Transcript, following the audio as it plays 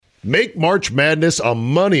Make March Madness a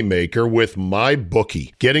moneymaker with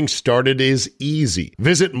MyBookie. Getting started is easy.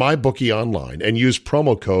 Visit MyBookie online and use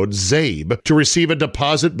promo code ZABE to receive a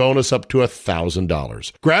deposit bonus up to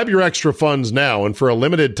 $1,000. Grab your extra funds now and for a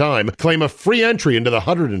limited time, claim a free entry into the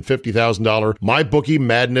 $150,000 MyBookie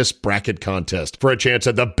Madness Bracket Contest for a chance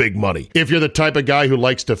at the big money. If you're the type of guy who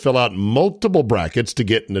likes to fill out multiple brackets to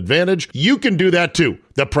get an advantage, you can do that too.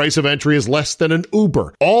 The price of entry is less than an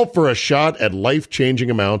Uber, all for a shot at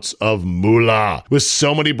life-changing amounts of moolah. With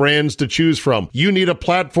so many brands to choose from, you need a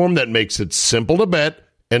platform that makes it simple to bet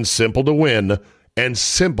and simple to win and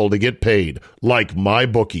simple to get paid, like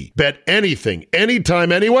MyBookie. Bet anything,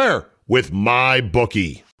 anytime, anywhere with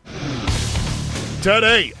MyBookie.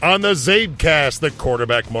 Today on the Zabecast, the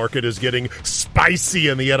quarterback market is getting spicy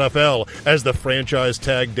in the NFL as the franchise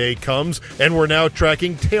tag day comes, and we're now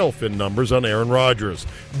tracking tail fin numbers on Aaron Rodgers.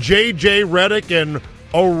 J.J. Redick and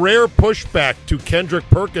a rare pushback to Kendrick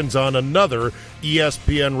Perkins on another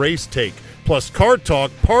ESPN race take, plus car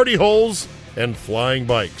talk, party holes, and flying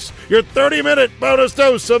bikes. Your 30-minute bonus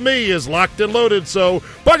dose of me is locked and loaded, so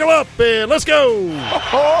buckle up and let's go!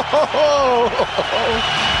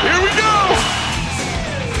 Here we go!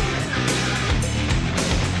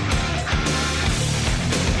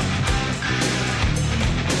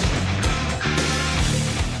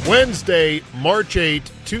 Wednesday, March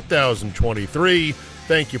 8, 2023.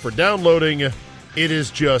 Thank you for downloading. It is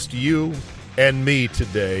just you and me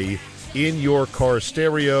today in your car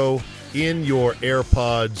stereo, in your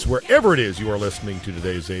AirPods, wherever it is you are listening to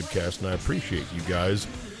today's Zabecast, and I appreciate you guys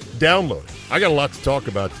downloading. I got a lot to talk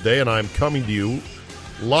about today, and I'm coming to you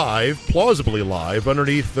live, plausibly live,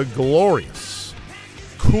 underneath the glorious,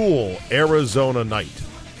 cool Arizona night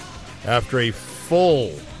after a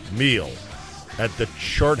full meal at the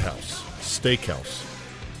Chart House Steakhouse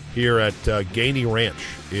here at Gainey Ranch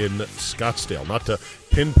in Scottsdale. Not to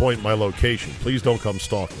pinpoint my location. Please don't come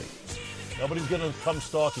stalk me. Nobody's going to come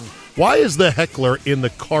stalking. Why is the heckler in the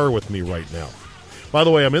car with me right now? By the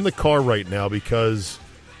way, I'm in the car right now because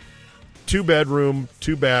 2-bedroom,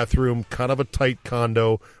 2-bathroom, kind of a tight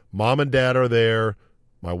condo. Mom and Dad are there.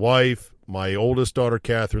 My wife, my oldest daughter,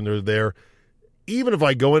 Catherine, they're there. Even if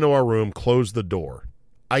I go into our room, close the door,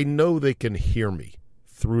 I know they can hear me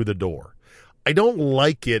through the door. I don't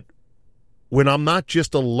like it when I'm not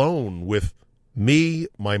just alone with me,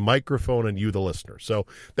 my microphone, and you, the listener. So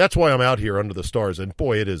that's why I'm out here under the stars. And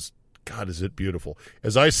boy, it is, God, is it beautiful.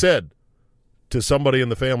 As I said to somebody in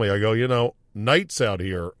the family, I go, nights out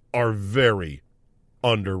here are very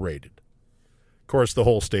underrated. Of course, the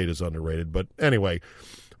whole state is underrated. But anyway,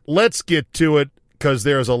 let's get to it, because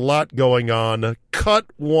there's a lot going on. Cut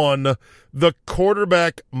one. The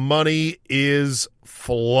quarterback money is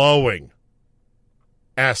flowing.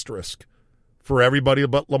 Asterisk for everybody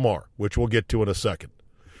but Lamar, which we'll get to in a second.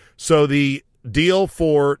 So the deal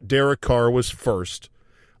for Derek Carr was first.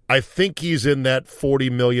 I think he's in that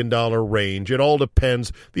 $40 million range. It all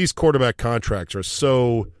depends. These quarterback contracts are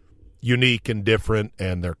so unique and different,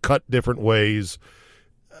 and they're cut different ways.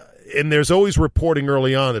 And there's always reporting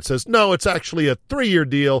early on that says, no, it's actually a 3-year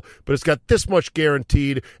deal, but it's got this much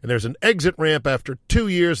guaranteed, and there's an exit ramp after 2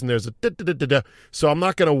 years, and there's a da-da-da-da-da. So I'm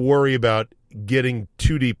not going to worry about getting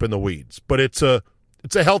too deep in the weeds. But it's a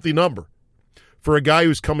healthy number for a guy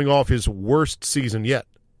who's coming off his worst season yet.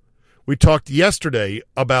 We talked yesterday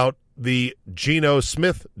about the Geno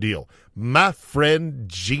Smith deal. My friend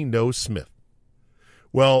Geno Smith.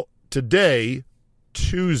 Well, today,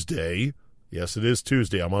 Tuesday... Yes, it is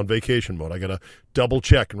Tuesday. I'm on vacation mode. I got to double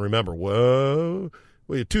check and remember.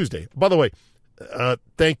 Wait, Tuesday. By the way,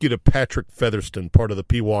 thank you to Patrick Featherston, part of the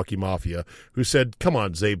Pewaukee Mafia, who said, come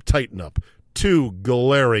on, Zabe, tighten up. 2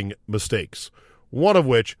 glaring mistakes. One of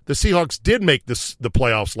which, the Seahawks did make the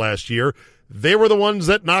playoffs last year. They were the ones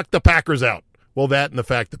that knocked the Packers out. Well, that and the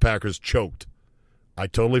fact the Packers choked. I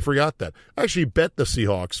totally forgot that. I actually bet the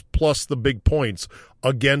Seahawks plus the big points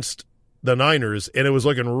against the Niners, and it was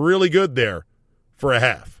looking really good there for a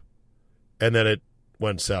half. And then it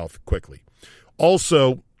went south quickly.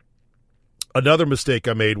 Also, another mistake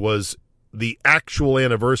I made was the actual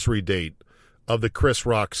anniversary date of the Chris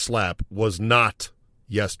Rock slap was not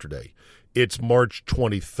yesterday. It's March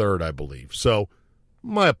 23rd, I believe. So,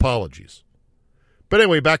 my apologies. But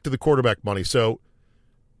anyway, back to the quarterback money. So,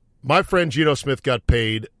 my friend Geno Smith got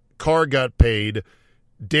paid. Carr got paid.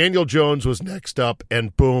 Daniel Jones was next up,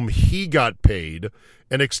 and boom, he got paid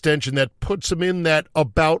an extension that puts him in that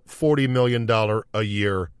about $40 million a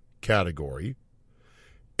year category.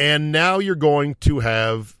 And now you're going to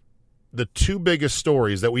have the 2 biggest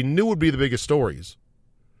stories that we knew would be the biggest stories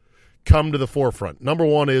come to the forefront. Number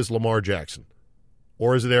one is Lamar Jackson.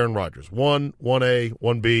 Or is it Aaron Rodgers? 1, 1A,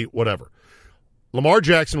 1B, whatever. Lamar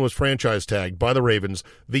Jackson was franchise tagged by the Ravens,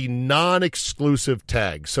 the non-exclusive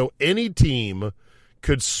tag. So any team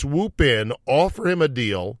could swoop in, offer him a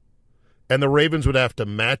deal, and the Ravens would have to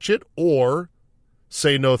match it or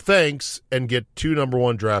say no thanks and get 2 number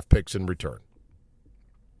 1 draft picks in return.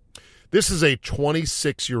 This is a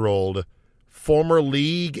 26-year-old former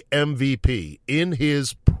league MVP in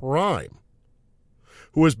his prime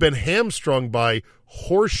who has been hamstrung by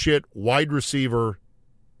horseshit wide receiver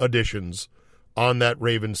additions on that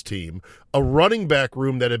Ravens team, a running back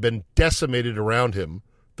room that had been decimated around him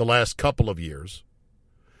the last couple of years,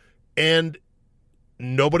 and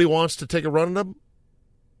nobody wants to take a run at him?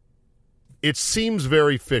 It seems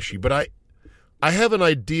very fishy, but I have an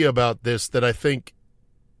idea about this that I think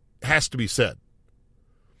has to be said.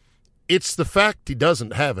 It's the fact he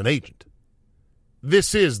doesn't have an agent.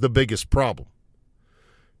 This is the biggest problem.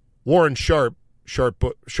 Warren Sharp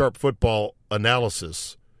Football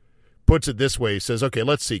Analysis, puts it this way. He says, okay,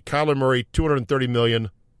 let's see. Kyler Murray, $230 million,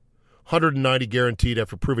 $190 guaranteed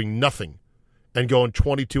after proving nothing and going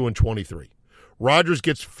 22-23. Rodgers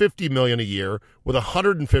gets $50 million a year with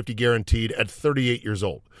 $150 guaranteed at 38 years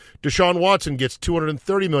old. Deshaun Watson gets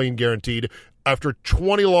 $230 million guaranteed after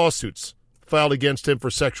 20 lawsuits filed against him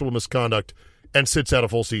for sexual misconduct and sits out a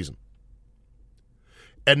full season.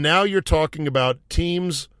 And now you're talking about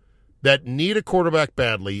teams that need a quarterback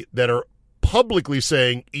badly that are publicly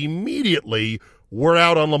saying immediately, we're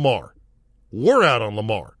out on Lamar. We're out on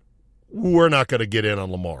Lamar. We're not going to get in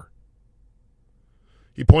on Lamar.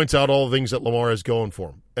 He points out all the things that Lamar has going for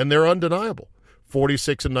him, and they're undeniable.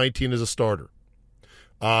 46-19 as a starter.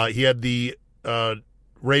 He had the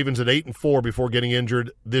Ravens at 8-4 before getting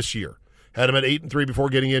injured this year. Had him at 8-3 before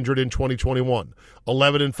getting injured in 2021.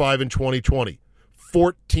 11-5 in 2020.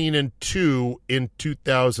 14-2 in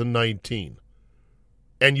 2019.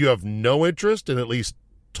 And you have no interest in at least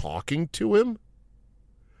talking to him?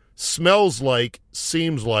 Smells like,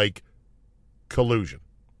 seems like collusion.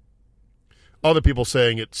 Other people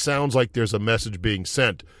saying it sounds like there's a message being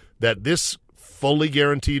sent that this fully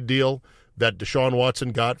guaranteed deal that Deshaun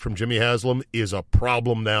Watson got from Jimmy Haslam is a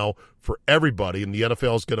problem now for everybody, and the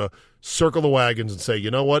NFL is going to circle the wagons and say,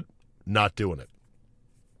 you know what? Not doing it.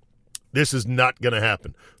 This is not going to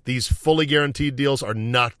happen. These fully guaranteed deals are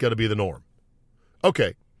not going to be the norm.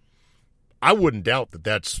 Okay, I wouldn't doubt that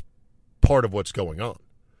that's part of what's going on.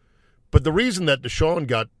 But the reason that Deshaun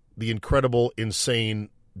got the incredible, insane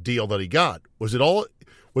deal that he got was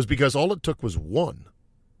because all it took was one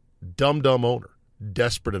dumb owner,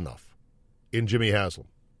 desperate enough, in Jimmy Haslam.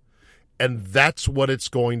 And that's what it's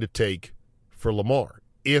going to take for Lamar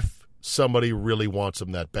if somebody really wants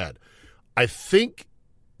him that bad. I think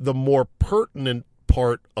the more pertinent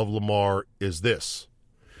part of Lamar is this.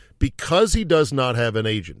 Because he does not have an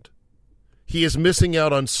agent, he is missing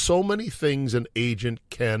out on so many things an agent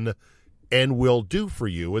can and will do for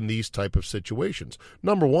you in these type of situations.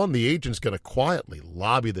 Number one, the agent's going to quietly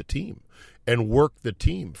lobby the team and work the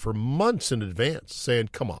team for months in advance, saying,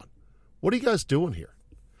 come on, what are you guys doing here?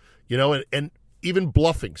 You know, and even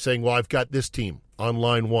bluffing, saying, well, I've got this team on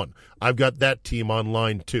line 1. I've got that team on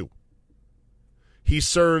line 2. He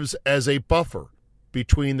serves as a buffer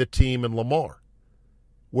between the team and Lamar,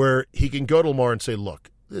 where he can go to Lamar and say, look,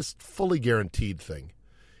 this fully guaranteed thing,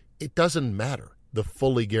 it doesn't matter, the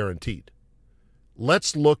fully guaranteed.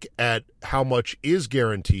 Let's look at how much is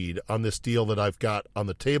guaranteed on this deal that I've got on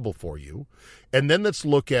the table for you, and then let's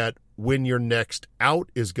look at when your next out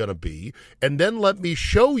is going to be, and then let me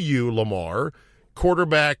show you, Lamar,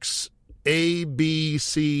 quarterbacks A, B,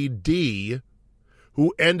 C, D,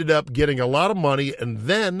 who ended up getting a lot of money, and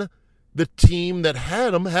then the team that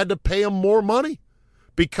had him had to pay him more money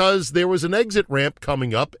because there was an exit ramp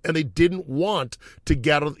coming up, and they didn't want to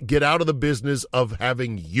get out of the business of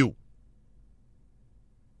having you.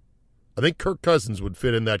 I think Kirk Cousins would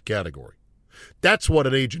fit in that category. That's what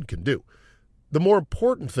an agent can do. The more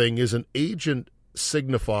important thing is an agent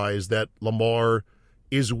signifies that Lamar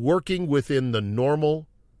is working within the normal,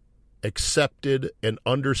 accepted, and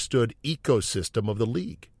understood ecosystem of the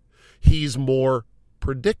league. He's more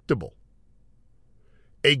predictable.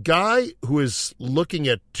 A guy who is looking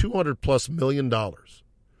at $200+ million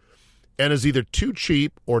and is either too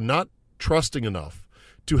cheap or not trusting enough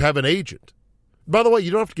to have an agent. By the way,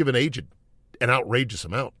 you don't have to give an agent an outrageous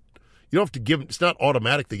amount. You don't have to give, it's not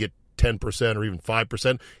automatic to get 10% or even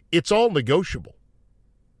 5%. It's all negotiable.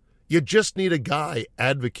 You just need a guy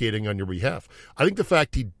advocating on your behalf. I think the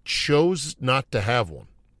fact he chose not to have one,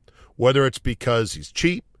 whether it's because he's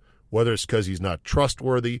cheap, whether it's because he's not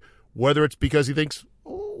trustworthy, whether it's because he thinks,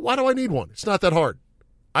 oh, why do I need one? It's not that hard.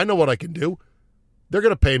 I know what I can do. They're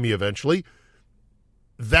going to pay me eventually.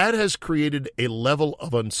 That has created a level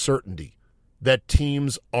of uncertainty that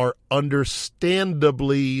teams are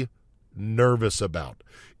understandably nervous about.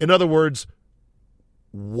 In other words,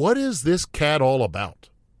 what is this cat all about?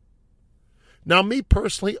 Now, me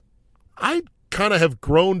personally, I kind of have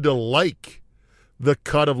grown to like the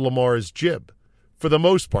cut of Lamar's jib for the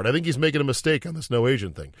most part. I think he's making a mistake on this no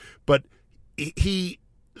Asian thing. But he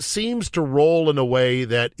seems to roll in a way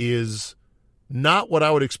that is not what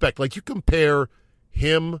I would expect. Like, you compare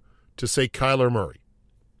him to, say, Kyler Murray.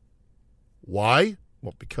 Why?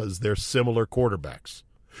 Well, because they're similar quarterbacks.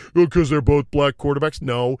 Because they're both black quarterbacks?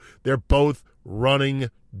 No, they're both running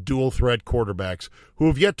dual-threat quarterbacks who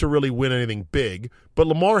have yet to really win anything big, but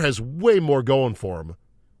Lamar has way more going for him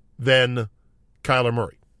than Kyler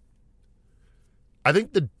Murray. I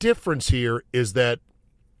think the difference here is that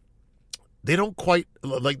they don't quite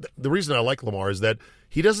like. The reason I like Lamar is that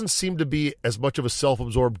he doesn't seem to be as much of a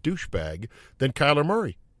self-absorbed douchebag than Kyler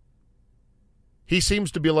Murray. He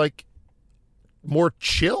seems to be like more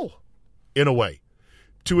chill in a way,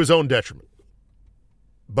 to his own detriment.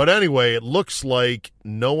 But anyway, it looks like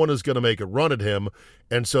no one is going to make a run at him,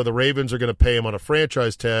 and so the Ravens are going to pay him on a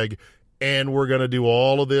franchise tag, and we're going to do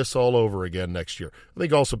all of this all over again next year. I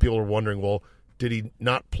think also people are wondering, well, did he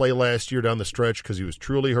not play last year down the stretch because he was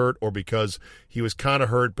truly hurt, or because he was kind of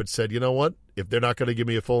hurt but said, you know what, if they're not going to give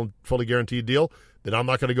me a fully guaranteed deal, then I'm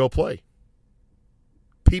not going to go play.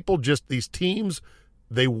 People just, these teams,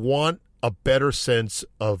 they want a better sense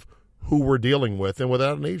of who we're dealing with, and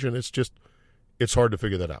without an agent, it's hard to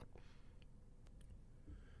figure that out.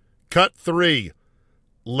 Cut 3.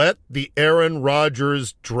 Let the Aaron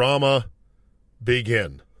Rodgers drama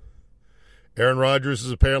begin. Aaron Rodgers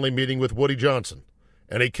is apparently meeting with Woody Johnson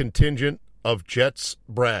and a contingent of Jets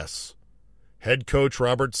brass. Head coach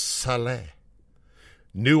Robert Saleh.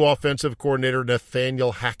 New offensive coordinator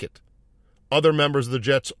Nathaniel Hackett. Other members of the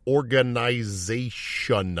Jets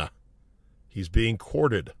organization. He's being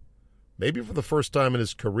courted. Maybe for the first time in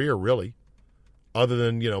his career, really. Other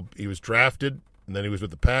than, he was drafted, and then he was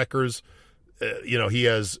with the Packers. He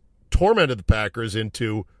has tormented the Packers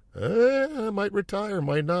into, I might retire,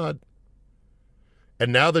 might not.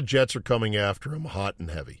 And now the Jets are coming after him hot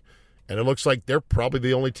and heavy. And it looks like they're probably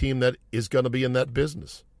the only team that is going to be in that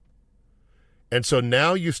business. And so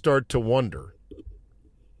now you start to wonder,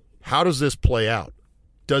 how does this play out?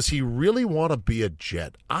 Does he really want to be a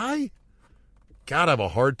Jet? I have a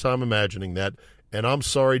hard time imagining that. And I'm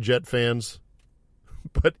sorry, Jet fans,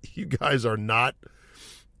 but you guys are not,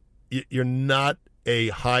 you're not a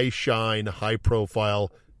high-shine,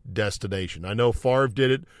 high-profile destination. I know Favre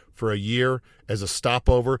did it for a year as a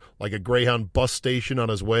stopover, like a Greyhound bus station on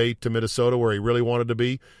his way to Minnesota where he really wanted to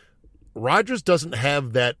be. Rodgers doesn't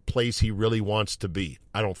have that place he really wants to be,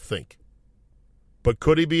 I don't think. But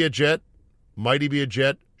could he be a Jet? Might he be a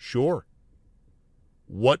Jet? Sure.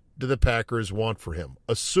 What do the Packers want for him?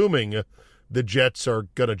 Assuming the Jets are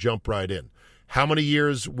going to jump right in. How many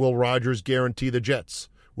years will Rodgers guarantee the Jets?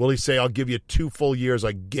 Will he say, I'll give you 2 full years,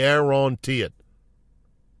 I guarantee it?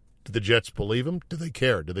 Do the Jets believe him? Do they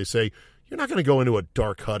care? Do they say, you're not going to go into a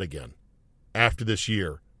dark hut again after this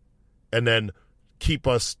year and then keep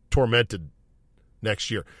us tormented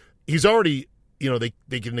next year? He's already,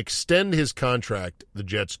 they can extend his contract, the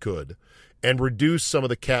Jets could, and reduce some of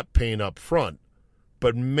the cap pain up front.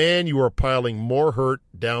 But, man, you are piling more hurt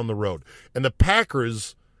down the road. And the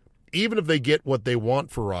Packers, even if they get what they want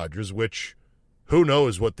for Rodgers, which who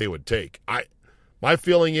knows what they would take. My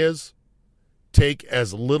feeling is take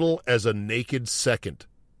as little as a naked second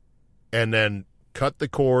and then cut the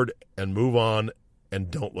cord and move on and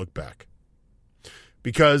don't look back.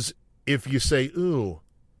 Because if you say, ooh,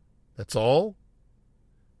 that's all,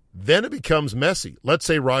 then it becomes messy. Let's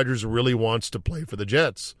say Rodgers really wants to play for the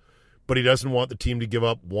Jets, but he doesn't want the team to give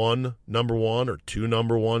up 1 number 1 or 2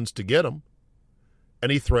 number 1s to get him,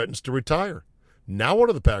 and he threatens to retire. Now what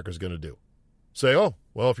are the Packers going to do? Say, oh,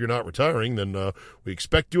 well, if you're not retiring, then we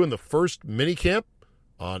expect you in the first minicamp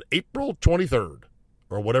on April 23rd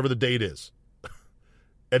or whatever the date is.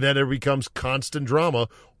 And then it becomes constant drama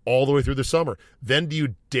all the way through the summer. Then do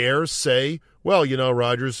you dare say, well,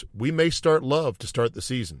 Rodgers, we may start Love to start the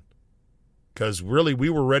season because really we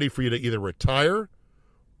were ready for you to either retire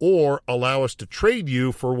or allow us to trade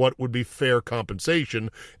you for what would be fair compensation,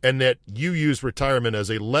 and that you use retirement as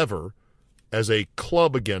a lever, as a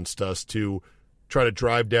club against us to try to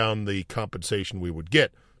drive down the compensation we would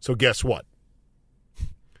get. So guess what?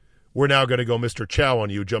 We're now going to go Mr. Chow on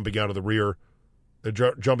you, jumping out of the rear,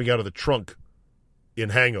 jumping out of the trunk in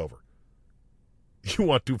Hangover. You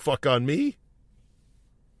want to fuck on me?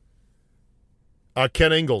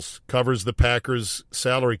 Ken Ingalls covers the Packers'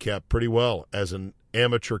 salary cap pretty well as an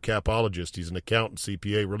amateur capologist. He's an accountant,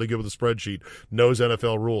 CPA, really good with a spreadsheet, knows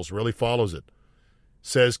NFL rules, really follows it.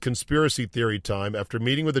 Says conspiracy theory time. After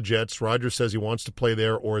meeting with the Jets, Rodgers says he wants to play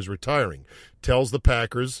there or is retiring. Tells the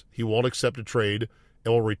Packers he won't accept a trade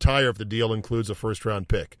and will retire if the deal includes a first-round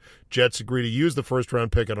pick. Jets agree to use the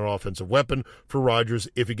first-round pick on an offensive weapon for Rodgers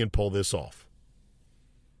if he can pull this off.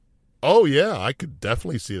 Oh, yeah, I could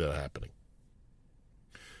definitely see that happening.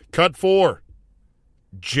 Cut 4.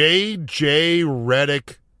 J.J.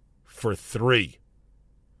 Redick for 3.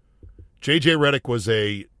 J.J. Redick was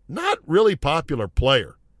a not really popular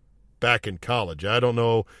player back in college. I don't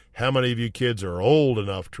know how many of you kids are old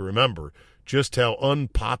enough to remember just how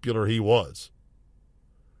unpopular he was.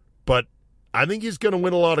 But I think he's going to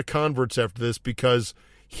win a lot of converts after this because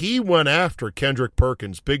he went after Kendrick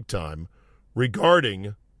Perkins big time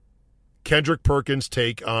regarding Kendrick Perkins'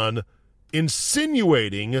 take on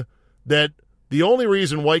insinuating that the only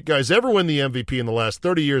reason white guys ever win the MVP in the last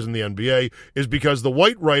 30 years in the NBA is because the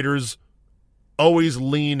white writers always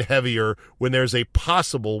lean heavier when there's a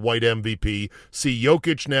possible white MVP. See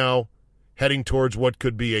Jokic now heading towards what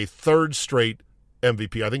could be a third straight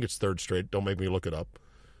MVP. I think it's third straight. Don't make me look it up.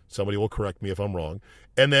 Somebody will correct me if I'm wrong.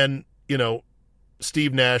 And then,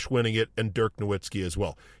 Steve Nash winning it and Dirk Nowitzki as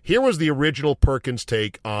well. Here was the original Perkins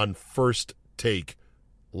take on First Take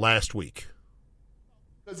last week.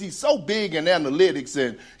 Because he's so big in analytics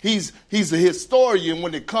and he's a historian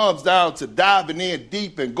when it comes down to diving in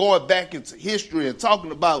deep and going back into history and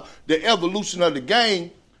talking about the evolution of the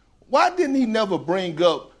game. Why didn't he never bring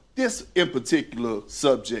up this in particular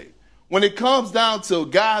subject? When it comes down to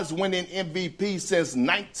guys winning MVP since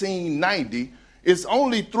 1990, it's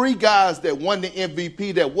only 3 guys that won the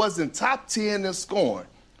MVP that wasn't top 10 in scoring.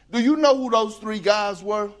 Do you know who those 3 guys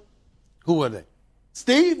were? Who were they?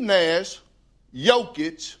 Steve Nash,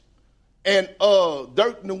 Jokic, and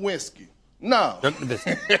Dirk Nowitzki. Now, Dirk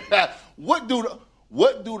Nowitzki. what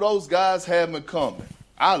do those guys have in common?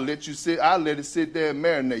 I'll let it sit there and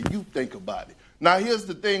marinate. You think about it. Now, here's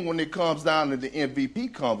the thing when it comes down to the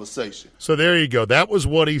MVP conversation. So there you go. That was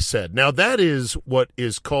what he said. Now, that is what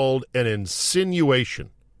is called an insinuation.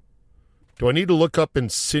 Do I need to look up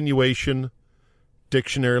insinuation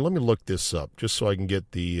dictionary? Let me look this up just so I can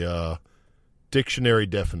get the dictionary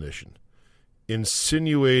definition.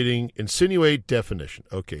 Insinuate definition.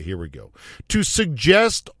 Okay, here we go. To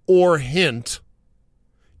suggest or hint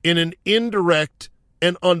in an indirect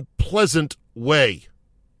and unpleasant way.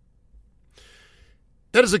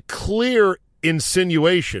 That is a clear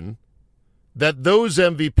insinuation that those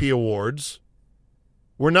MVP awards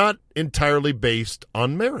were not entirely based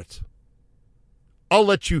on merit. I'll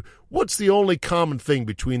let you, what's the only common thing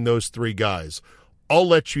between those 3 guys? I'll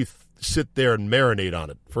let you sit there and marinate on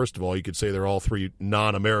it. First of all, you could say they're all 3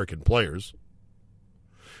 non-American players.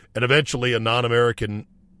 And eventually a non-American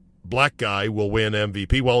black guy will win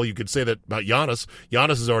MVP. Well, you could say that about Giannis.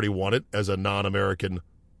 Giannis has already won it as a non-American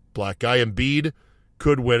black guy. Embiid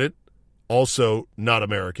could win it, also not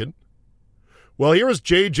American. Well, here is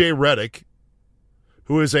J.J. Redick,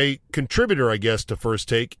 who is a contributor, I guess, to First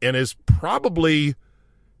Take, and is probably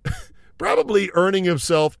earning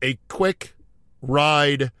himself a quick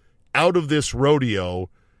ride out of this rodeo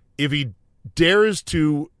if he dares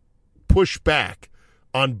to push back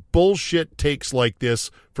on bullshit takes like this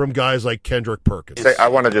from guys like Kendrick Perkins. I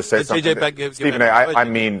want to just say something. Stephen A., I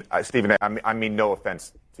mean no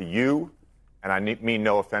offense to you. And I mean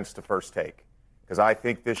no offense to First Take, because I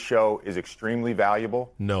think this show is extremely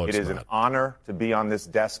valuable. No, it's not. It is an honor to be on this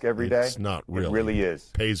desk every day. It's not really. It really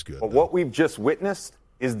is. Pays good. But what we've just witnessed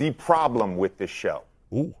is the problem with this show,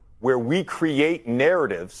 where we create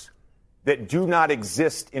narratives that do not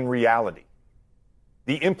exist in reality.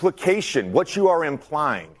 The implication, what you are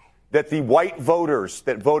implying, that the white voters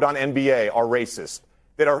that vote on NBA are racist,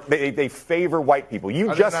 that they favor white people.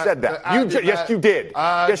 You just said that. Yes, you did.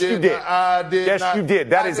 Yes, you did. Yes, you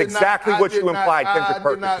did. That is exactly what you implied, Kendrick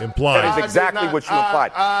Perkins. Implied. That is exactly what you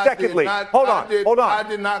implied. Secondly, hold on. I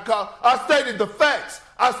did not call. I stated the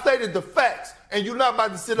facts. And you're not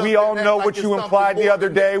about to sit up. We all know what you implied the other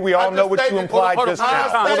day. We all know what you implied just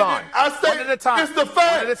now. Hold on. I stated one at a time. It's the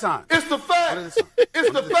facts. One at a time. It's the facts.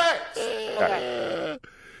 It's the facts.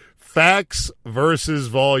 Facts versus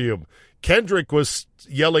volume. Kendrick was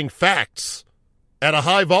yelling facts at a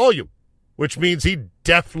high volume, which means he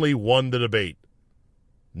definitely won the debate.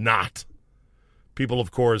 Not. People,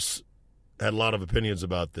 of course, had a lot of opinions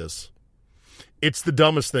about this. It's the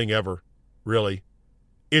dumbest thing ever, really.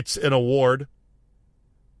 It's an award.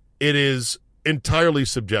 It is entirely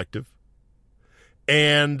subjective.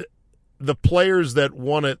 And the players that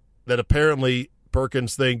won it, that apparently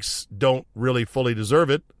Perkins thinks don't really fully deserve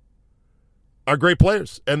it, are great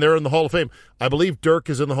players, and they're in the Hall of Fame. I believe Dirk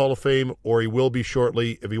is in the Hall of Fame, or he will be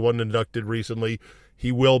shortly. If he wasn't inducted recently,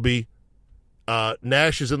 he will be.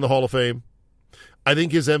 Nash is in the Hall of Fame. I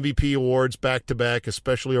think his MVP awards back-to-back,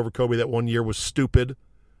 especially over Kobe that one year, was stupid,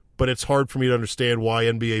 but it's hard for me to understand why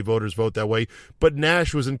NBA voters vote that way. But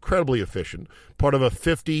Nash was incredibly efficient, part of a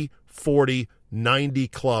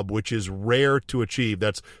 50-40-90 club, which is rare to achieve.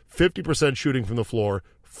 That's 50% shooting from the floor,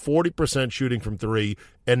 40% shooting from three,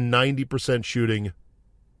 and 90% shooting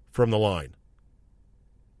from the line.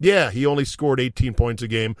 Yeah, he only scored 18 points a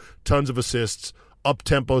game, tons of assists,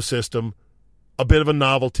 up-tempo system, a bit of a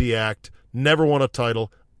novelty act, never won a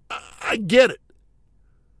title. I get it.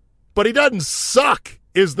 But he doesn't suck,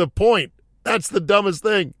 is the point. That's the dumbest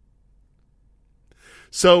thing.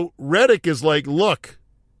 So Redick is like, look,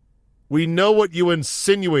 we know what you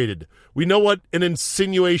insinuated. We know what an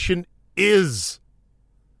insinuation is.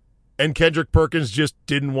 And Kendrick Perkins just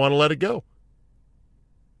didn't want to let it go.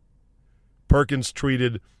 Perkins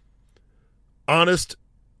tweeted, honest,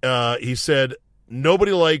 he said,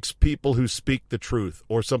 nobody likes people who speak the truth,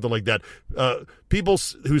 or something like that. People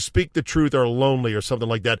who speak the truth are lonely, or something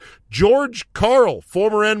like that. George Karl,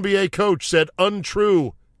 former NBA coach, said,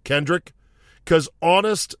 untrue, Kendrick, because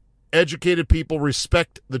honest, educated people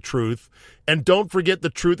respect the truth, and don't forget the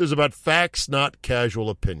truth is about facts, not casual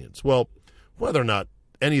opinions. Well, whether or not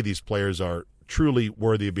any of these players are truly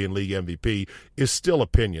worthy of being league MVP is still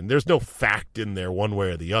opinion. There's no fact in there one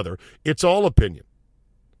way or the other. It's all opinion.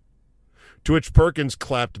 To which Perkins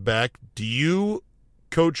clapped back, do you,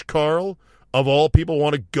 Coach Karl, of all people,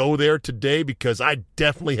 want to go there today? Because I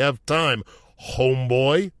definitely have time,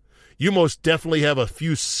 homeboy. You most definitely have a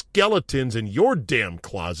few skeletons in your damn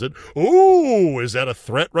closet. Ooh, is that a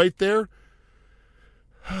threat right there?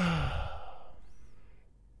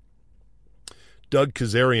 Doug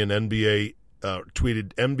Kazarian, NBA,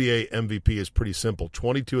 tweeted, NBA MVP is pretty simple.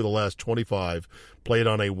 22 of the last 25 played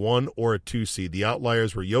on a 1 or a 2 seed. The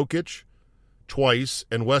outliers were Jokic twice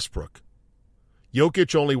and Westbrook.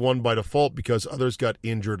 Jokic only won by default because others got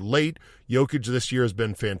injured late. Jokic this year has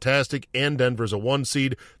been fantastic, and Denver's a 1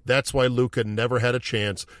 seed. That's why Luka never had a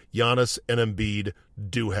chance. Giannis and Embiid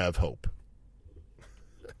do have hope.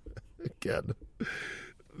 Again,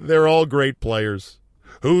 they're all great players.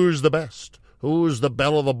 Who's the best? Who's the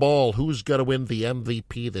belle of the ball? Who's going to win the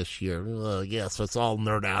MVP this year? Yes, let's all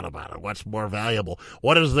nerd out about it. What's more valuable?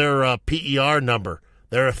 What is their PER number,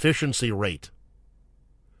 their efficiency rate?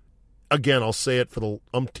 Again, I'll say it for the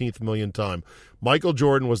umpteenth million time. Michael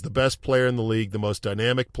Jordan was the best player in the league, the most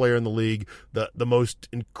dynamic player in the league, the most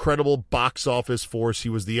incredible box office force. He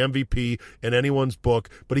was the MVP in anyone's book,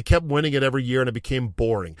 but he kept winning it every year, and it became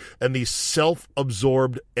boring. And these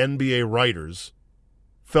self-absorbed NBA writers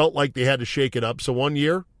felt like they had to shake it up. So one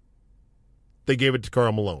year, they gave it to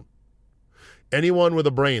Karl Malone. Anyone with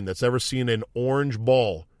a brain that's ever seen an orange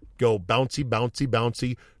ball go bouncy, bouncy,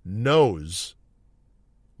 bouncy knows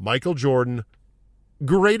Michael Jordan,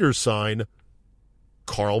 greater sign,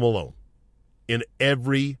 Karl Malone, in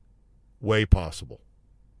every way possible.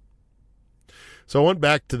 So I went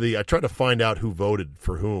back to I tried to find out who voted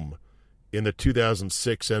for whom in the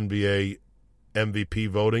 2006 NBA MVP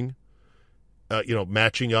voting.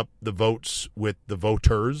 Matching up the votes with the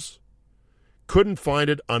voters. Couldn't find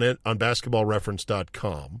it on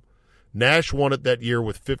basketballreference.com. Nash won it that year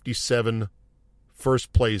with 57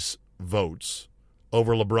 first-place votes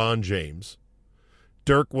over LeBron James.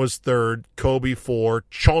 Dirk was third, Kobe 4,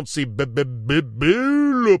 Chauncey Billups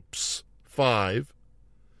 5,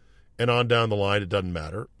 and on down the line, it doesn't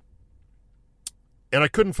matter. And I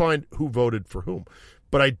couldn't find who voted for whom.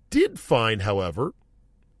 But I did find, however,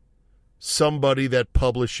 somebody that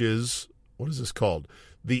publishes, what is this called?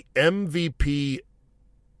 The MVP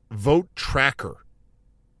Vote Tracker.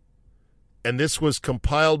 And this was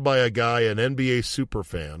compiled by a guy, an NBA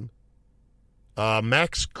superfan,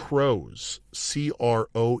 Max Croes,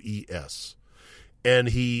 Croes. And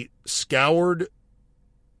he scoured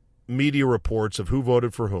media reports of who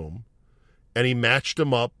voted for whom, and he matched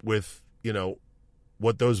them up with,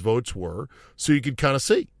 what those votes were, so you could kind of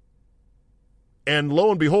see. And lo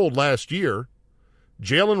and behold, last year,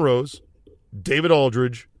 Jalen Rose, David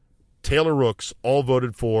Aldridge, Taylor Rooks all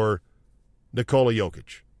voted for Nikola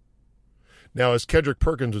Jokic. Now, as Kendrick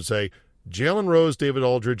Perkins would say, Jalen Rose, David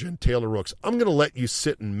Aldridge, and Taylor Rooks, I'm going to let you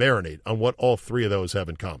sit and marinate on what all three of those have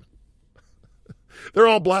in common. They're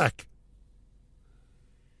all black.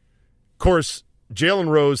 Of course, Jalen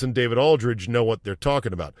Rose and David Aldridge know what they're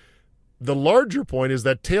talking about. The larger point is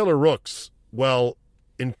that Taylor Rooks, well,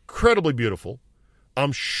 incredibly beautiful,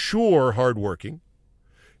 I'm sure hardworking,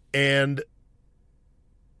 and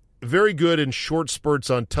very good in short spurts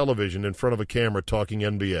on television in front of a camera talking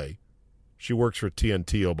NBA. She works for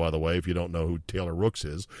TNT, by the way, if you don't know who Taylor Rooks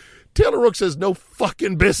is. Taylor Rooks has no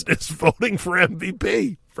fucking business voting for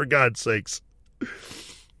MVP, for God's sakes.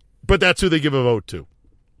 But that's who they give a vote to.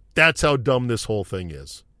 That's how dumb this whole thing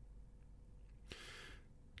is.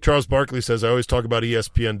 Charles Barkley says, I always talk about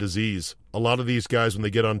ESPN disease. A lot of these guys, when they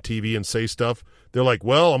get on TV and say stuff, they're like,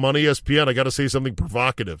 well, I'm on ESPN. I got to say something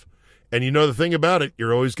provocative. And you know the thing about it,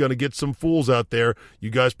 you're always going to get some fools out there. You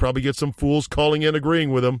guys probably get some fools calling in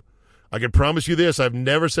agreeing with them. I can promise you this, I've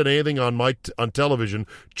never said anything on television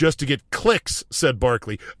just to get clicks, said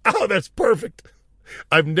Barkley. Oh, that's perfect.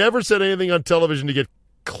 I've never said anything on television to get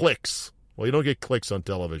clicks. Well, you don't get clicks on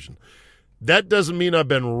television. That doesn't mean I've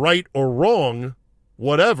been right or wrong,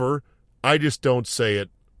 whatever. I just don't say it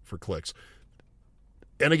for clicks.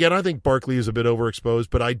 And again, I think Barkley is a bit overexposed,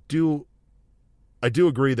 but I do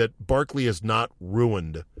agree that Barkley has not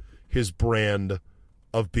ruined his brand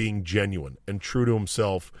of being genuine and true to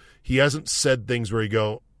himself. He hasn't said things where you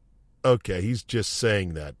go, okay, he's just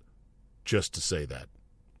saying that just to say that.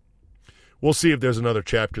 We'll see if there's another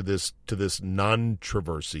chapter to this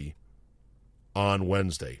non-controversy on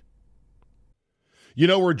Wednesday. You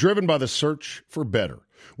know, we're driven by the search for better.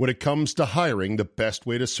 When it comes to hiring, the best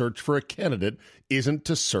way to search for a candidate isn't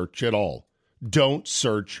to search at all. Don't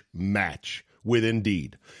search, match with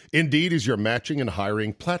Indeed. Indeed is your matching and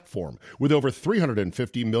hiring platform with over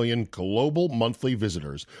 350 million global monthly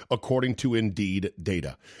visitors, according to Indeed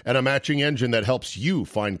data, and a matching engine that helps you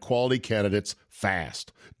find quality candidates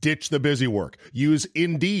fast. Ditch the busy work. Use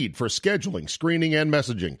Indeed for scheduling, screening, and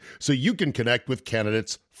messaging so you can connect with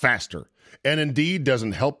candidates faster. And Indeed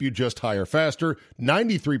doesn't help you just hire faster.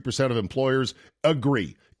 93% of employers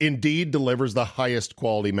agree Indeed delivers the highest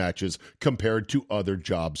quality matches compared to other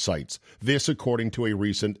job sites. This according to a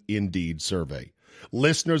recent Indeed survey.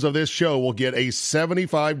 Listeners of this show will get a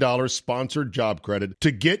 $75 sponsored job credit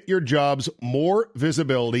to get your jobs more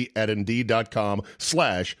visibility at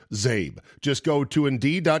Indeed.com/Zabe. Just go to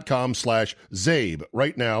Indeed.com/Zabe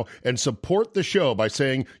right now and support the show by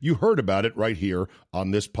saying you heard about it right here on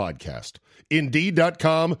this podcast.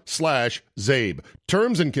 Indeed.com/Zabe.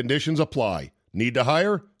 Terms and conditions apply. Need to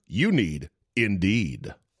hire? You need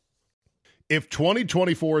Indeed. If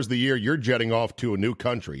 2024 is the year you're jetting off to a new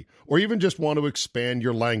country, or even just want to expand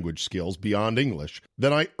your language skills beyond English,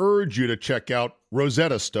 then I urge you to check out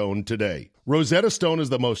Rosetta Stone today. Rosetta Stone is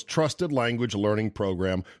the most trusted language learning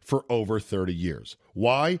program for over 30 years.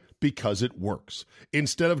 Why? Because it works.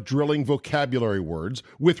 Instead of drilling vocabulary words,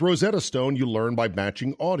 with Rosetta Stone you learn by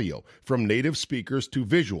matching audio from native speakers to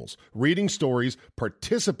visuals, reading stories,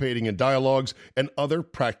 participating in dialogues, and other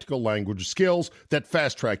practical language skills that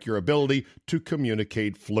fast-track your ability to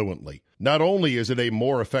communicate fluently. Not only is it a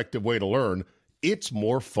more effective way to learn, it's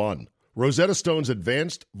more fun. Rosetta Stone's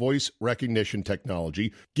advanced voice recognition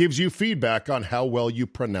technology gives you feedback on how well you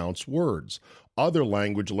pronounce words. Other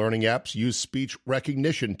language learning apps use speech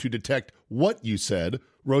recognition to detect what you said.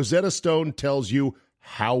 Rosetta Stone tells you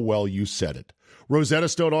how well you said it. Rosetta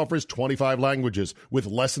Stone offers 25 languages with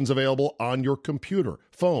lessons available on your computer,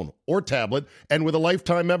 phone, or tablet, and with a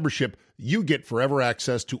lifetime membership, you get forever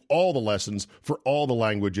access to all the lessons for all the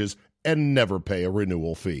languages and never pay a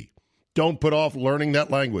renewal fee. Don't put off learning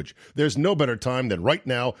that language. There's no better time than right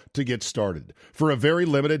now to get started. For a very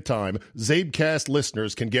limited time, Zabecast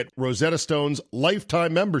listeners can get Rosetta Stone's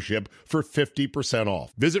lifetime membership for 50%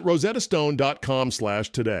 off. Visit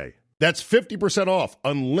rosettastone.com/today. That's 50% off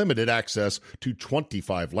unlimited access to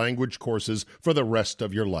 25 language courses for the rest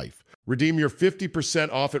of your life. Redeem your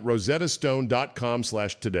 50% off at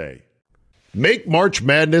rosettastone.com/today. Make March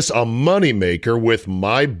Madness a moneymaker with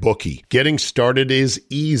MyBookie. Getting started is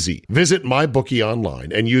easy. Visit MyBookie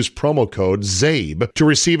online and use promo code ZABE to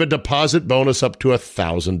receive a deposit bonus up to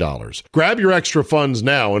 $1,000. Grab your extra funds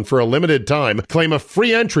now and for a limited time, claim a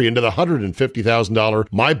free entry into the $150,000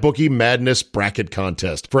 MyBookie Madness Bracket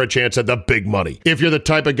Contest for a chance at the big money. If you're the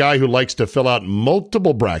type of guy who likes to fill out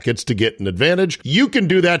multiple brackets to get an advantage, you can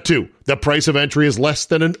do that too. The price of entry is less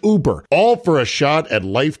than an Uber, all for a shot at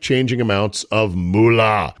life-changing amounts of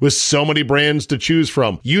moolah. With so many brands to choose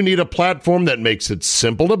from, you need a platform that makes it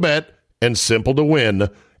simple to bet and simple to win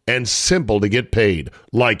and simple to get paid,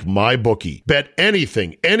 like MyBookie. Bet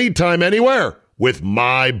anything, anytime, anywhere with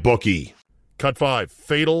MyBookie. Cut 5,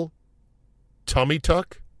 fatal tummy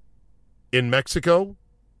tuck in Mexico.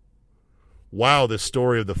 Wow, this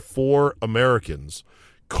story of the 4 Americans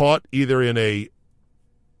caught either in a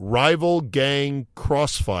rival gang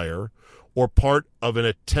crossfire or part of an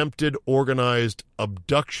attempted organized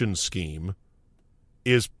abduction scheme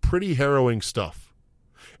is pretty harrowing stuff.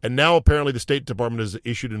 And now apparently the State Department has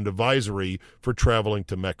issued an advisory for traveling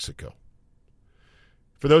to Mexico.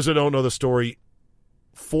 For those who don't know the story,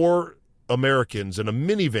 4 Americans in a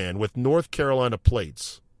minivan with North Carolina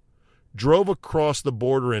plates drove across the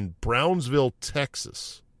border in Brownsville,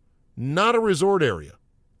 Texas. Not a resort area,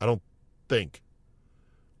 I don't think.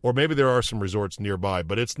 Or maybe there are some resorts nearby,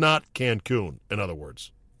 but it's not Cancun, in other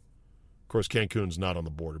words. Of course, Cancun's not on the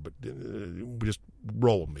border, but just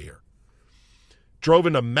roll with me here. Drove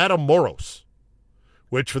into Matamoros,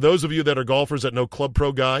 which for those of you that are golfers that know Club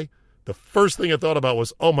Pro Guy, the first thing I thought about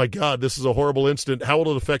was, oh my God, this is a horrible incident. How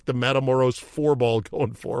will it affect the Matamoros 4-ball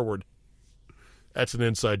going forward? That's an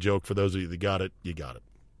inside joke for those of you that got it. You got it.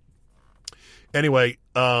 Anyway,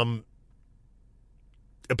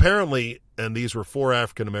 apparently, and these were 4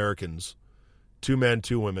 African Americans, 2 men,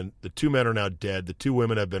 2 women. The 2 men are now dead. The 2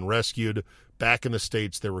 women have been rescued back in the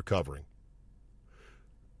States. They're recovering.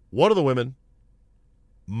 One of the women,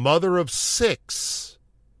 mother of 6,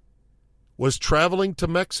 was traveling to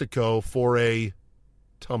Mexico for a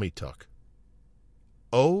tummy tuck.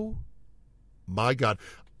 Oh, my God.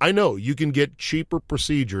 I know you can get cheaper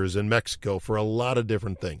procedures in Mexico for a lot of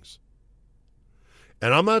different things.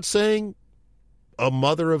 And I'm not saying a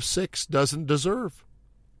mother of 6 doesn't deserve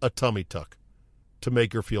a tummy tuck to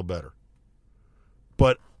make her feel better.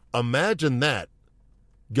 But imagine that,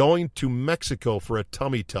 going to Mexico for a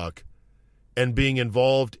tummy tuck and being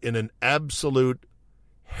involved in an absolute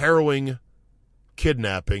harrowing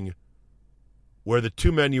kidnapping where the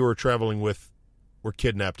 2 men you were traveling with were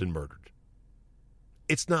kidnapped and murdered.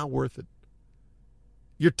 It's not worth it.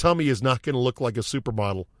 Your tummy is not going to look like a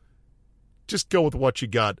supermodel. Just go with what you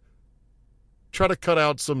got. Try to cut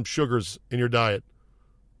out some sugars in your diet.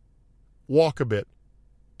 Walk a bit.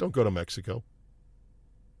 Don't go to Mexico.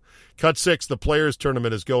 Cut 6, the Players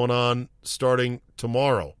Tournament is going on starting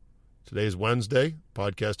tomorrow. Today's Wednesday.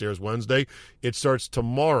 Podcast airs Wednesday. It starts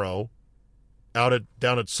tomorrow down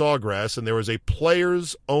at Sawgrass, and there was a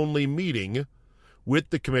players-only meeting with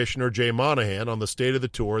the commissioner, Jay Monahan, on the state of the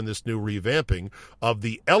tour and this new revamping of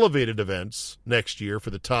the elevated events next year for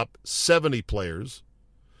the top 70 players,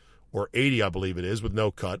 or 80, I believe it is, with no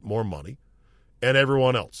cut, more money, and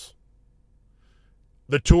everyone else.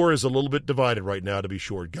 The tour is a little bit divided right now, to be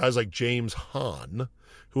sure. Guys like James Hahn,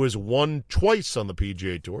 who has won twice on the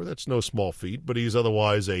PGA Tour. That's no small feat, but he's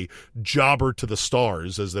otherwise a jobber to the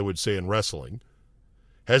stars, as they would say in wrestling,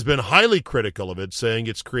 has been highly critical of it, saying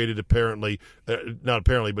it's created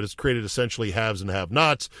it's created essentially haves and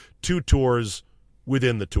have-nots, 2 tours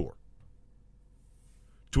within the tour.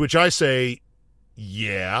 To which I say,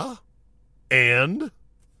 yeah, and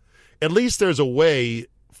at least there's a way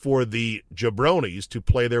for the jabronis to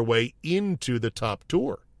play their way into the top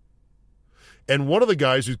tour. And one of the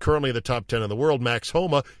guys who's currently in the top 10 in the world, Max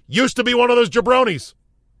Homa, used to be one of those jabronis.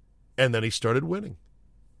 And then he started winning.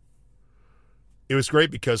 It was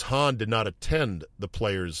great because Hahn did not attend the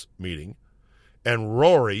players' meeting. And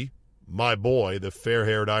Rory, my boy, the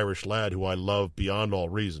fair-haired Irish lad who I love beyond all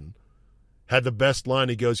reason, had the best line.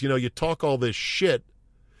 He goes, you talk all this shit,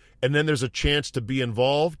 and then there's a chance to be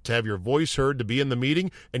involved, to have your voice heard, to be in the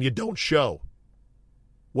meeting, and you don't show.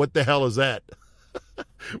 What the hell is that?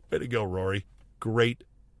 Way to go, Rory. Great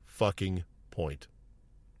fucking point.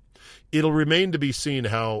 It'll remain to be seen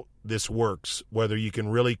how this works, whether you can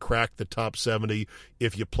really crack the top 70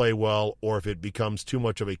 if you play well or if it becomes too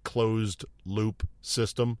much of a closed-loop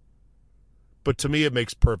system. But to me, it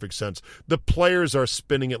makes perfect sense. The players are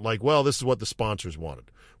spinning it like, well, this is what the sponsors wanted.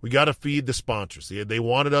 We got to feed the sponsors. They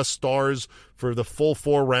wanted us stars for the full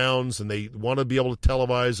 4 rounds, and they want to be able to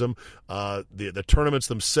televise them. The tournaments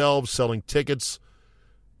themselves, selling tickets.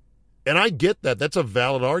 And I get that. That's a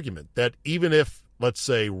valid argument, that even if, let's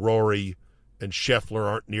say, Rory and Scheffler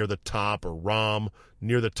aren't near the top, or Rahm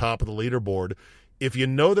near the top of the leaderboard, if you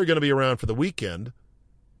know they're going to be around for the weekend,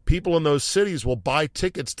 people in those cities will buy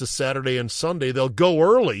tickets to Saturday and Sunday. They'll go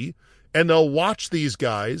early, and they'll watch these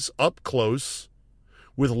guys up close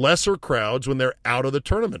with lesser crowds when they're out of the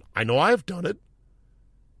tournament. I know I've done it.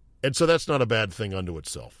 And so that's not a bad thing unto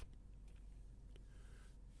itself.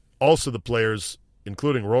 Also, the players,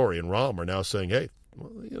 including Rory and Rahm, are now saying, hey,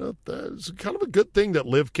 well, that's kind of a good thing that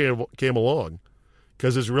Liv came along,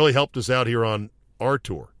 because it's really helped us out here on our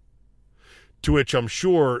tour. To which I'm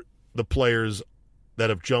sure the players that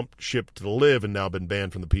have jumped ship to the Liv and now been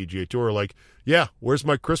banned from the PGA Tour are like, yeah, where's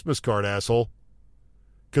my Christmas card, asshole?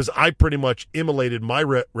 Because I pretty much immolated my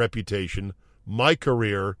reputation, my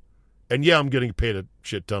career, and yeah, I'm getting paid a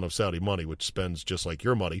shit ton of Saudi money, which spends just like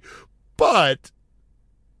your money, but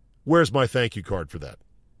where's my thank you card for that?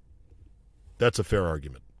 That's a fair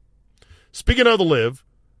argument. Speaking of the Liv,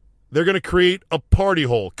 They're going to create a party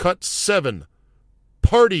hole. Cut 7.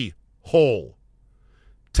 Party hole.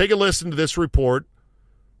 Take a listen to this report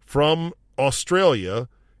from Australia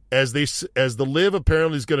as the LIV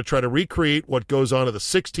apparently is going to try to recreate what goes on at the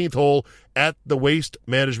 16th hole at the Waste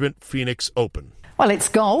Management Phoenix Open. Well, it's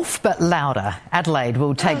golf, but louder. Adelaide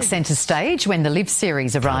will take centre stage when the LIV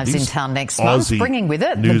Series arrives in town next month, bringing with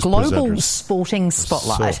it the global sporting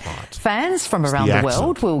spotlight. So Fans from around the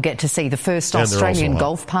world will get to see the first Australian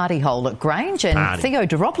golf party hole at Grange, and Theo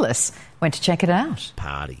Doropoulos went to check it out.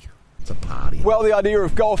 Party. It's a party. Well, the idea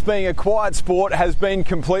of golf being a quiet sport has been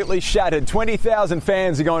completely shattered. 20,000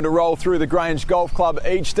 fans are going to roll through the Grange Golf Club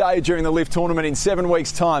each day during the LIV tournament in 7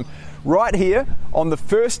 weeks' time. Right here on the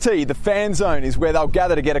first tee, the fan zone is where they'll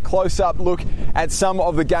gather to get a close-up look at some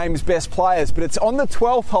of the game's best players. But it's on the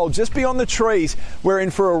 12th hole, just beyond the trees. We're in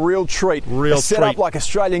for a real treat. A setup like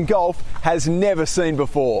Australian golf has never seen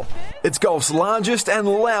before. It's golf's largest and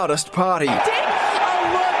loudest party.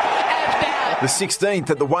 The 16th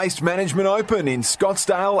at the Waste Management Open in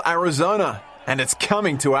Scottsdale, Arizona. And it's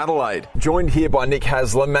coming to Adelaide. Joined here by Nick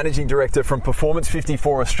Hasler, Managing Director from Performance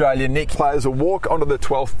 54 Australia. Nick, players will walk onto the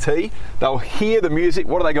 12th tee. They'll hear the music.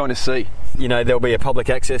 What are they going to see? You know, there'll be a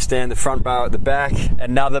public access stand, the front bar at the back,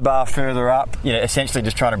 another bar further up. You know, essentially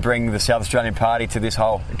just trying to bring the South Australian party to this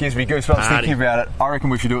hole. It gives me goosebumps thinking about it. I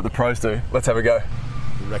reckon we should do what the pros do. Let's have a go.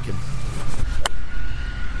 You reckon?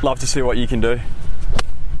 Love to see what you can do.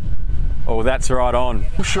 Oh, that's right on.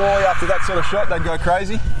 Surely after that sort of shot, they'd go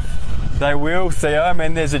crazy. They will, Theo. I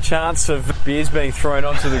mean, there's a chance of beers being thrown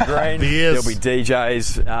onto the green. There'll be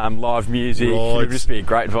DJs, live music. It'll just be a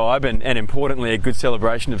great vibe and importantly, a good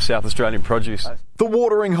celebration of South Australian produce. The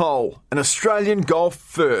watering hole, an Australian golf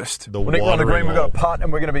first. When Nick on the green, we've got a putt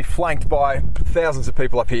and we're going to be flanked by thousands of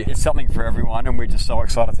people up here. It's something for everyone and we're just so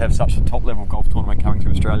excited to have such a top-level golf tournament coming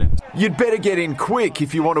to Australia. You'd better get in quick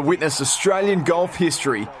if you want to witness Australian golf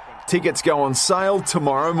history. Tickets go on sale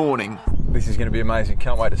tomorrow morning. This is going to be amazing.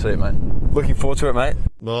 Can't wait to see it, mate. Looking forward to it, mate.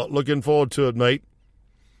 Well, looking forward to it, mate.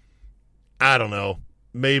 I don't know.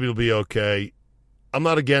 Maybe it'll be okay. I'm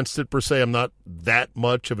not against it per se. I'm not that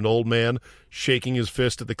much of an old man shaking his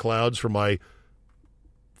fist at the clouds from my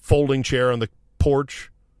folding chair on the porch.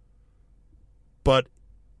 But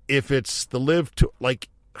if it's the LIV to like,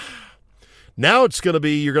 now it's going to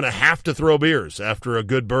be you're going to have to throw beers after a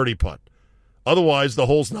good birdie putt. Otherwise, the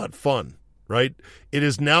hole's not fun, right? It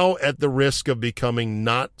is now at the risk of becoming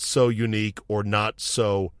not so unique or not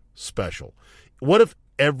so special. What if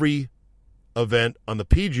every event on the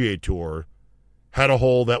PGA Tour had a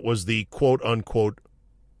hole that was the quote-unquote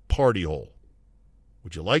party hole?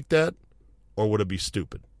 Would you like that, or would it be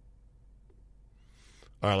stupid?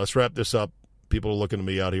 All right, let's wrap this up. People are looking at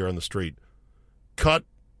me out here on the street. Cut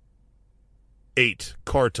 8,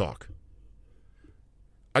 car talk.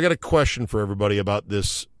 I got a question for everybody about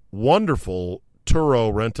this wonderful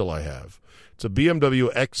Turo rental I have. It's a BMW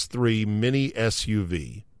X3 mini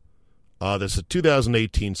SUV. This is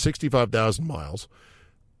 2018, 65,000 miles.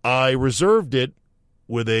 I reserved it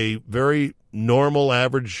with a very normal,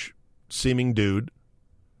 average-seeming dude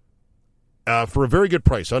for a very good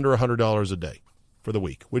price, under $100 a day for the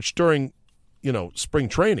week, which during, spring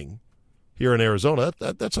training here in Arizona,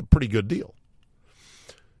 that's a pretty good deal.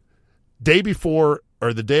 Day before,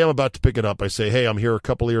 or the day I'm about to pick it up, I say, hey, I'm here a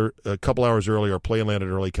couple hours early. Our plane landed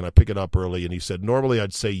early. Can I pick it up early? And he said, normally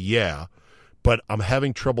I'd say yeah, but I'm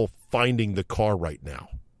having trouble finding the car right now.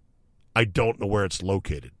 I don't know where it's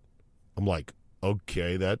located. I'm like,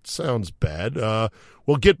 okay, that sounds bad.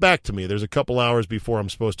 Well, get back to me. There's a couple hours before I'm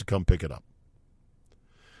supposed to come pick it up.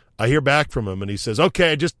 I hear back from him, and he says,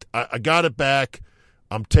 okay, I got it back.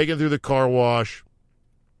 I'm taking it through the car wash.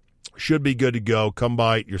 Should be good to go. Come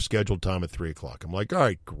by at your scheduled time at 3 o'clock. I'm like, all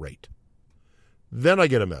right, great. Then I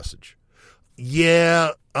get a message.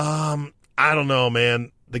 Yeah, I don't know,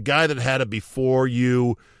 man. The guy that had it before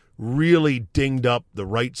you really dinged up the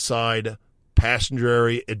right side passenger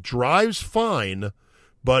area. It drives fine,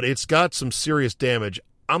 but it's got some serious damage.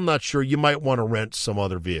 I'm not sure. You might want to rent some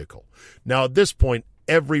other vehicle. Now, at this point,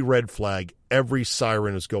 every red flag, every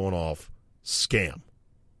siren is going off. Scam.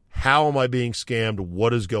 How am I being scammed?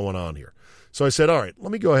 What is going on here? So I said, all right,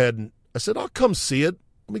 let me go ahead and I said, I'll come see it.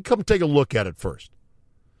 Let me come take a look at it first.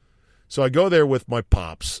 So I go there with my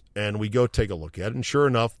pops, and we go take a look at it. And sure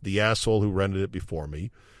enough, the asshole who rented it before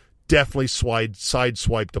me definitely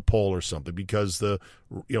sideswiped a pole or something because the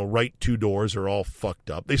right two doors are all fucked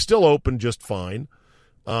up. They still open just fine,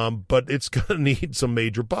 but it's going to need some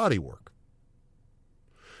major body work.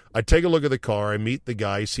 I take a look at the car. I meet the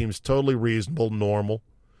guy. He seems totally reasonable, normal.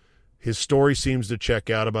 His story seems to check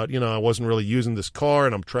out about, I wasn't really using this car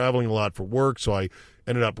and I'm traveling a lot for work, so I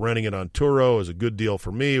Ended up renting it on Turo. It was a good deal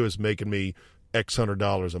for me. It was making me X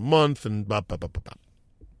 $100 a month, and blah, blah, blah, blah, blah.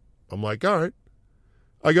 I'm like, all right.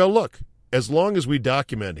 I go, look, as long as we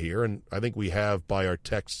document here, and I think we have by our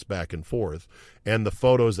texts back and forth, and the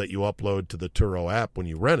photos that you upload to the Turo app when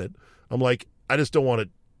you rent it, I'm like, I just don't want it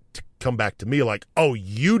to come back to me like, oh,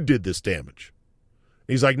 you did this damage.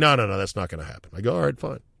 He's like, no, that's not going to happen. I go, all right,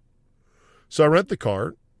 fine. So I rent the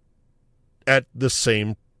car at the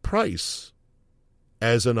same price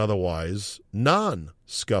as an otherwise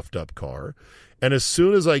non-scuffed up car. And as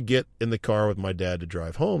soon as I get in the car with my dad to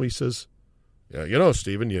drive home, he says, yeah,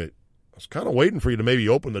 Stephen, I was kind of waiting for you to maybe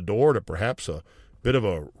open the door to perhaps a bit of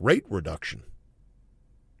a rate reduction.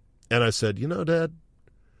 And I said, Dad,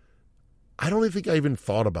 I don't even think I even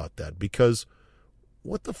thought about that, because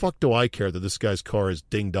what the fuck do I care that this guy's car is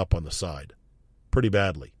dinged up on the side pretty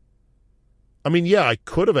badly? I mean, yeah, I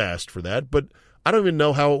could have asked for that, but I don't even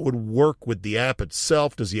know how it would work with the app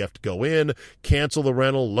itself. Does he have to go in, cancel the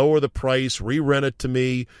rental, lower the price, re-rent it to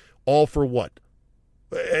me, all for what?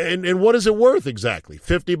 And what is it worth exactly?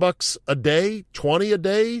 $50 a day, $20 a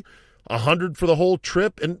day, $100 for the whole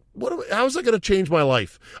trip? And how is that going to change my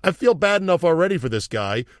life? I feel bad enough already for this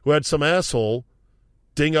guy who had some asshole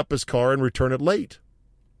ding up his car and return it late.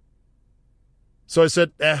 So I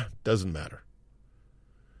said, doesn't matter.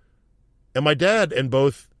 And my dad and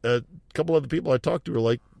both a couple other people I talked to were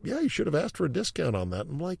like, yeah, you should have asked for a discount on that.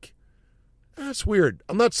 I'm like, that's weird.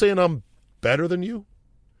 I'm not saying I'm better than you.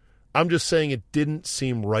 I'm just saying it didn't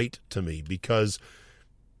seem right to me, because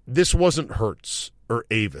this wasn't Hertz or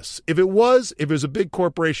Avis. If it was a big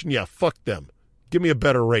corporation, yeah, fuck them. Give me a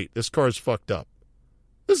better rate. This car's fucked up.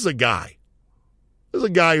 This is a guy. This is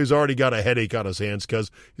a guy who's already got a headache on his hands because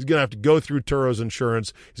he's going to have to go through Turo's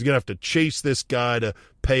insurance. He's going to have to chase this guy to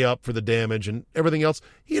pay up for the damage and everything else.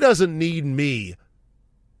 He doesn't need me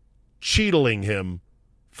cheatling him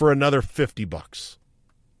for another $50.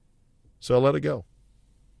 So I let it go.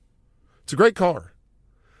 It's a great car.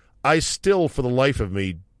 I still, for the life of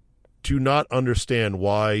me, do not understand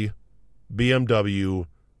why BMW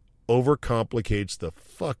overcomplicates the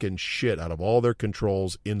fucking shit out of all their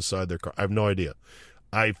controls inside their car. I have no idea.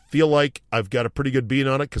 I feel like I've got a pretty good beat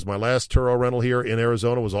on it because my last Turo rental here in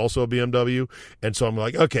Arizona was also a BMW. And so I'm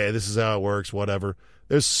like, okay, this is how it works, whatever.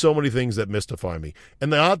 There's so many things that mystify me.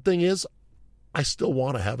 And the odd thing is, I still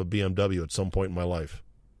want to have a BMW at some point in my life.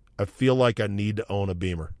 I feel like I need to own a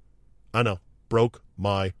Beamer. I know. Broke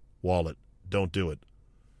my wallet. Don't do it.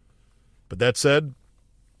 But that said,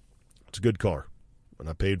 it's a good car. And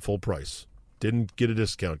I paid full price. Didn't get a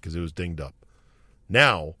discount because it was dinged up.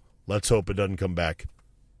 Now, let's hope it doesn't come back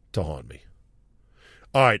to haunt me.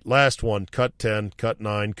 All right, last one. Cut 10, cut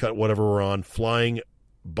 9, cut whatever we're on. Flying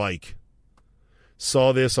bike.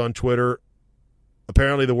 Saw this on Twitter.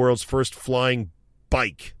 Apparently the world's first flying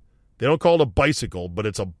bike. They don't call it a bicycle, but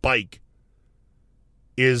it's a bike.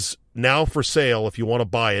 Is now for sale if you want to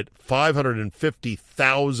buy it.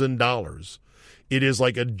 $550,000. It is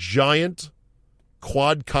like a giant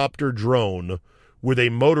quadcopter drone with a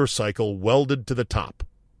motorcycle welded to the top.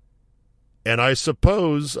 And I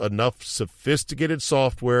suppose enough sophisticated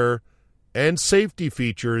software and safety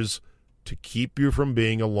features to keep you from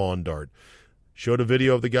being a lawn dart. Showed a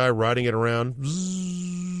video of the guy riding it around.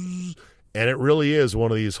 And it really is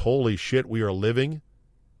one of these, holy shit, we are living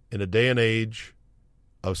in a day and age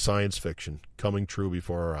of science fiction coming true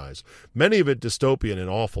before our eyes. Many of it dystopian and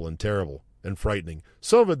awful and terrible and frightening.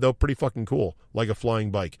 Some of it, though, pretty fucking cool, like a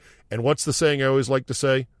flying bike. And what's the saying I always like to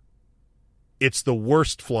say? It's the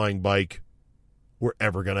worst flying bike we're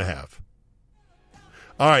ever going to have.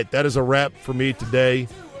 All right, that is a wrap for me today.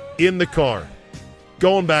 In the car,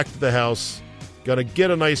 going back to the house, going to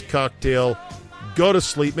get a nice cocktail, go to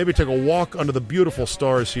sleep, maybe take a walk under the beautiful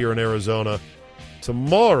stars here in Arizona.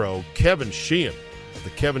 Tomorrow, Kevin Sheehan of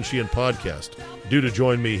the Kevin Sheehan Podcast due to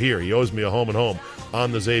join me here. He owes me a home and home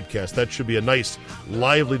on the Zabecast. That should be a nice,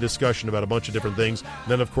 lively discussion about a bunch of different things.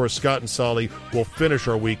 And then, of course, Scott and Solly will finish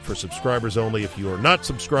our week for subscribers only. If you are not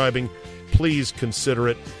subscribing, please consider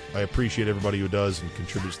it. I appreciate everybody who does and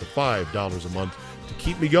contributes the $5 a month to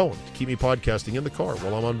keep me going, to keep me podcasting in the car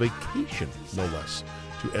while I'm on vacation, no less,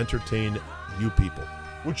 to entertain you people.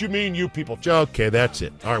 What you mean, you people? Okay, that's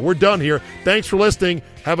it. All right, we're done here. Thanks for listening.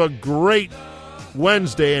 Have a great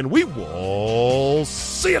Wednesday, and we will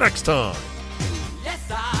see you next time.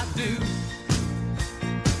 Yes, I do.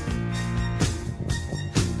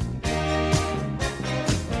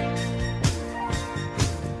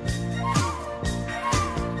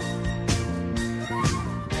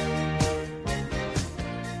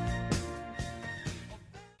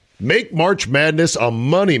 Make March Madness a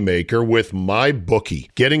moneymaker with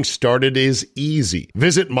MyBookie. Getting started is easy.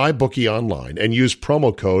 Visit MyBookie online and use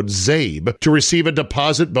promo code ZABE to receive a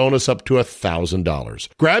deposit bonus up to $1,000.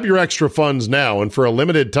 Grab your extra funds now and for a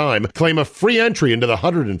limited time, claim a free entry into the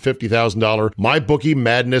 $150,000 MyBookie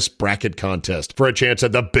Madness Bracket Contest for a chance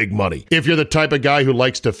at the big money. If you're the type of guy who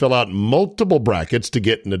likes to fill out multiple brackets to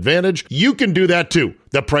get an advantage, you can do that too.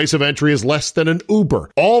 The price of entry is less than an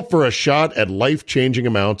Uber, all for a shot at life-changing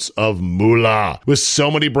amounts of moolah. With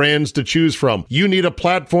so many brands to choose from, you need a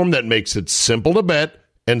platform that makes it simple to bet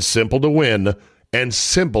and simple to win and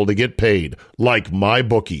simple to get paid, like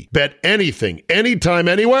MyBookie. Bet anything, anytime,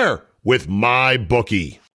 anywhere with MyBookie.